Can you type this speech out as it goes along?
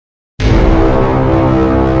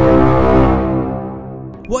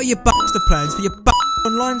What are your bastard plans for your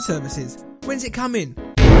online services? When's it coming?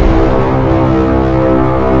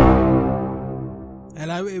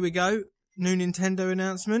 Hello, here we go. New Nintendo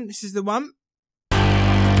announcement. This is the one.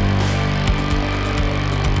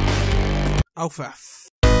 Oh, for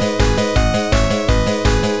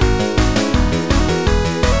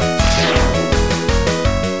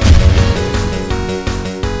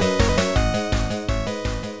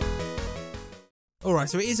Alright,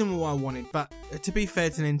 so it isn't what I wanted, but to be fair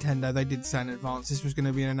to Nintendo, they did say in advance this was going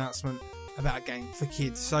to be an announcement about a game for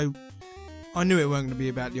kids, so I knew it weren't going to be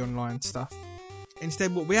about the online stuff.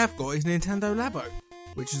 Instead, what we have got is Nintendo Labo,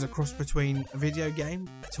 which is a cross between a video game,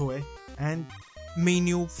 a toy, and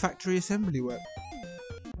menial factory assembly work.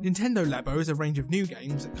 Nintendo Labo is a range of new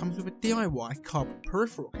games that comes with a DIY cardboard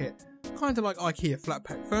peripheral kit, kind of like IKEA flat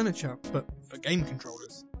pack furniture, but for game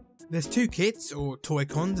controllers. There's two kits, or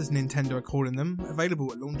Toy-Cons as Nintendo are calling them, available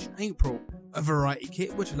at launch in April. A variety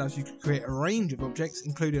kit which allows you to create a range of objects,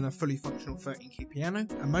 including a fully functional 13-key piano,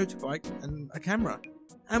 a motorbike, and a camera.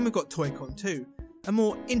 And we've got Toy-Con 2, a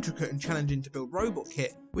more intricate and challenging to build robot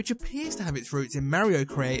kit, which appears to have its roots in Mario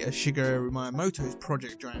creator Shigeru Miyamoto's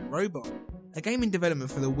Project Giant Robot, a game in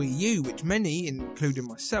development for the Wii U which many, including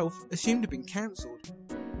myself, assumed had been cancelled.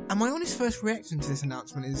 And my honest first reaction to this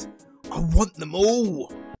announcement is, I want them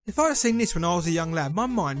all! If I'd have seen this when I was a young lad, my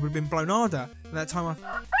mind would have been blown harder than that time I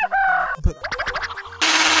put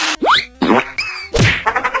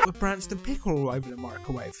with Branston pickle all over the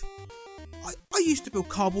microwave. I used to build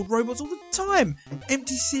cardboard robots all the time,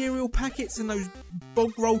 empty cereal packets and those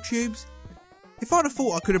bog roll tubes. If I'd have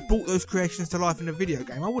thought I could have brought those creations to life in a video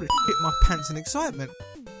game, I would have shit my pants in excitement.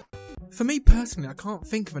 For me personally, I can't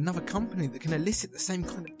think of another company that can elicit the same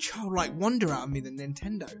kind of childlike wonder out of me than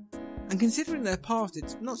Nintendo. And considering their past,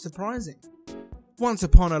 it's not surprising. Once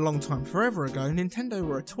upon a long time forever ago, Nintendo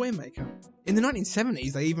were a toy maker. In the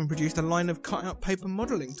 1970s, they even produced a line of cut-out paper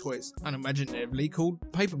modelling toys, unimaginatively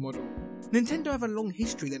called Paper Model. Nintendo have a long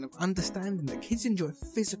history then of understanding that kids enjoy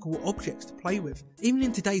physical objects to play with. Even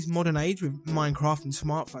in today's modern age with Minecraft and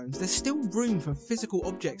smartphones, there's still room for physical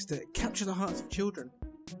objects to capture the hearts of children.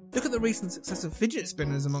 Look at the recent success of fidget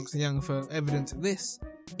spinners amongst the young for evidence of this.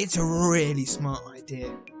 It's a really smart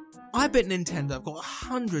idea. I bet Nintendo have got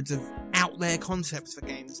hundreds of out there concepts for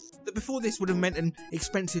games that before this would have meant an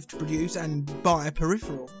expensive to produce and buy a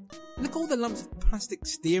peripheral. Look at all the lumps of plastic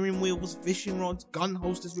steering wheels, fishing rods, gun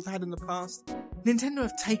holsters we've had in the past. Nintendo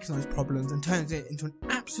have taken those problems and turned it into an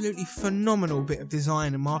absolutely phenomenal bit of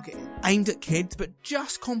design and marketing, aimed at kids but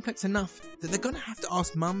just complex enough that they're going to have to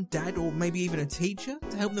ask mum, dad or maybe even a teacher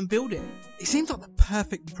to help them build it. It seems like the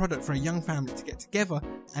perfect product for a young family to get together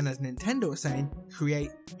and, as Nintendo are saying,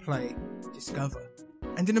 create, play, discover.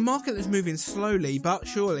 And in a market that's moving slowly but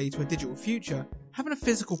surely to a digital future, having a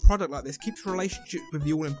physical product like this keeps relationships with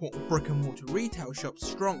the all-important brick and mortar retail shops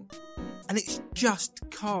strong. And it's just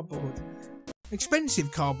cardboard.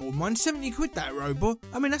 Expensive cardboard, mind, 70 quid that robot.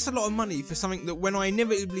 I mean, that's a lot of money for something that when I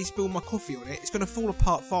inevitably spill my coffee on it, it's going to fall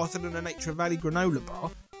apart faster than a Nature Valley granola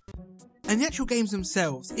bar. And the actual games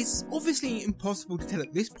themselves, it's obviously impossible to tell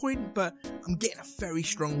at this point, but I'm getting a very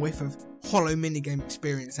strong whiff of hollow minigame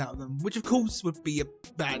experience out of them, which of course would be a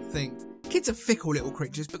bad thing. Kids are fickle little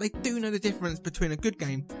creatures, but they do know the difference between a good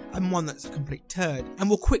game and one that's a complete turd, and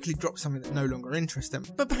will quickly drop something that no longer interests them.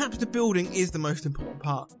 But perhaps the building is the most important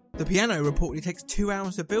part. The piano reportedly takes 2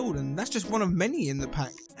 hours to build, and that's just one of many in the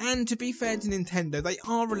pack. And to be fair to Nintendo, they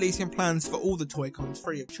are releasing plans for all the Toy-Cons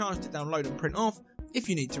free of charge to download and print off if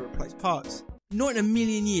you need to replace parts. Not in a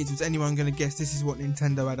million years was anyone going to guess this is what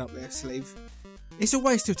Nintendo had up their sleeve. It's a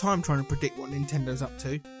waste of time trying to predict what Nintendo's up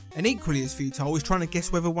to, and equally as futile is trying to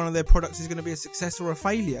guess whether one of their products is going to be a success or a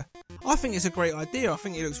failure. I think it's a great idea, I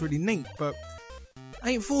think it looks really neat, but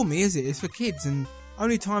ain't for me, is it? It's for kids, and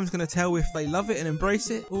only time's going to tell if they love it and embrace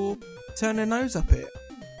it, or turn their nose up at it.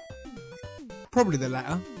 Probably the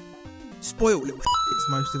latter. Spoiled little shits,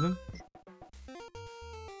 most of them.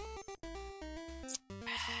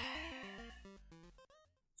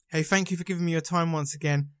 Hey, thank you for giving me your time once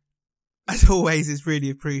again. As always, it's really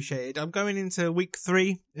appreciated. I'm going into week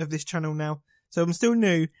 3 of this channel now, so I'm still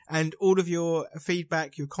new, and all of your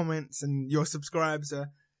feedback, your comments, and your subscribes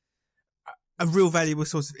are a real valuable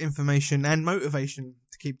source of information and motivation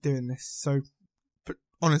to keep doing this. So, but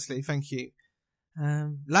honestly, thank you.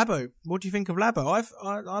 Labo, what do you think of Labo?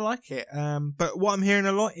 I like it, but what I'm hearing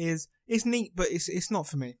a lot is it's neat, but it's not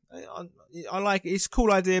for me. I like it. It's a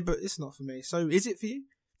cool idea, but it's not for me. So, is it for you?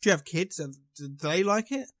 Do you have kids? Do they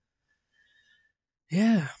like it?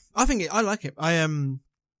 Yeah, I like it.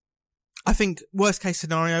 I think worst case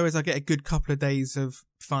scenario is I get a good couple of days of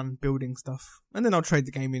fun building stuff, and then I'll trade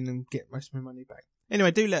the game in and get most of my money back.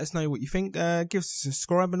 Anyway, do let us know what you think. Give us a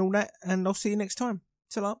subscribe and all that, and I'll see you next time.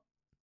 Ta-ra.